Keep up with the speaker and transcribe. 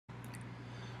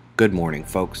Good morning,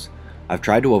 folks. I've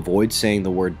tried to avoid saying the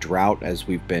word drought as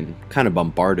we've been kind of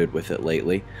bombarded with it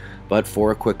lately, but for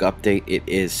a quick update, it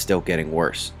is still getting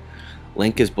worse.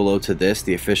 Link is below to this,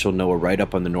 the official NOAA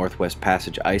write-up on the Northwest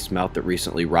Passage ice melt that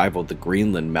recently rivaled the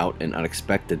Greenland melt in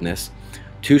unexpectedness.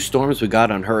 2 storms we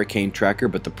got on Hurricane Tracker,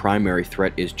 but the primary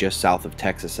threat is just south of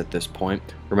Texas at this point.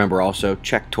 Remember also,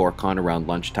 check Torcon around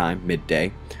lunchtime,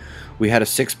 midday. We had a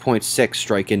 6.6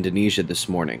 strike Indonesia this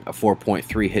morning, a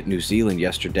 4.3 hit New Zealand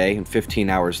yesterday, and 15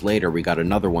 hours later we got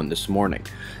another one this morning.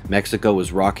 Mexico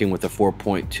was rocking with a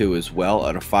 4.2 as well,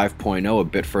 and a 5.0 a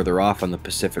bit further off on the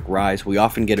Pacific Rise. We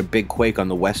often get a big quake on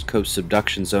the west coast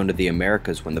subduction zone of the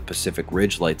Americas when the Pacific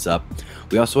Ridge lights up.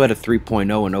 We also had a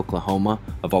 3.0 in Oklahoma,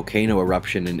 a volcano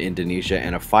eruption in Indonesia,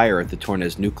 and a fire at the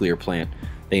Tornez nuclear plant.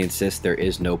 They insist there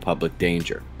is no public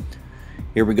danger.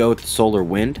 Here we go with the solar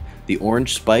wind. The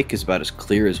orange spike is about as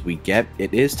clear as we get.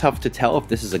 It is tough to tell if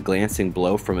this is a glancing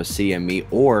blow from a CME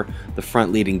or the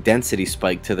front-leading density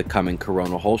spike to the coming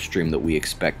coronal hole stream that we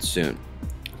expect soon.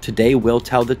 Today will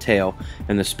tell the tale,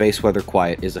 and the space weather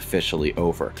quiet is officially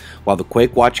over. While the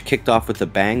Quake Watch kicked off with a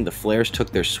bang, the flares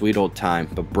took their sweet old time,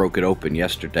 but broke it open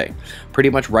yesterday. Pretty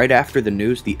much right after the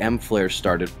news, the M flares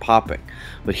started popping.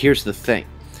 But here's the thing.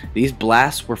 These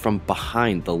blasts were from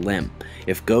behind the limb.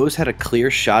 If GOES had a clear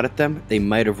shot at them, they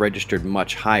might have registered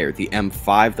much higher. The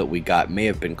M5 that we got may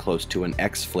have been close to an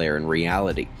X flare in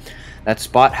reality. That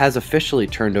spot has officially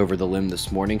turned over the limb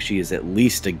this morning. She is at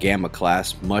least a Gamma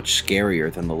class, much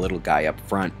scarier than the little guy up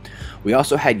front. We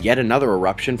also had yet another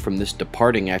eruption from this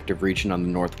departing active region on the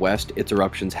northwest. Its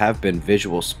eruptions have been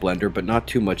visual splendor, but not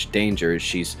too much danger as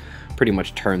she's pretty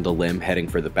much turned the limb, heading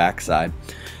for the backside.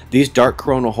 These dark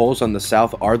coronal holes on the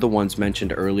south are the ones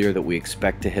mentioned earlier that we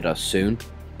expect to hit us soon.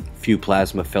 Few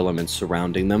plasma filaments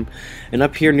surrounding them. And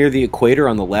up here near the equator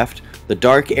on the left, the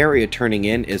dark area turning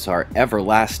in is our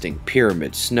everlasting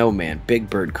pyramid, snowman, big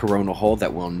bird coronal hole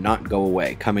that will not go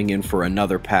away, coming in for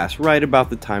another pass right about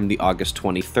the time the August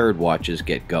 23rd watches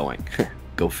get going.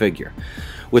 Go figure.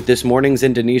 With this morning's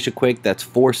Indonesia quake, that's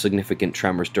 4 significant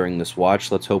tremors during this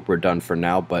watch. Let's hope we're done for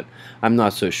now, but I'm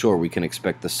not so sure we can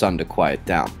expect the sun to quiet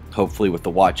down. Hopefully with the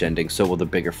watch ending, so will the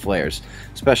bigger flares,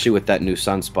 especially with that new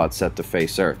sunspot set to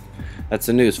face Earth. That's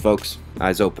the news, folks.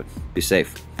 Eyes open. Be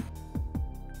safe.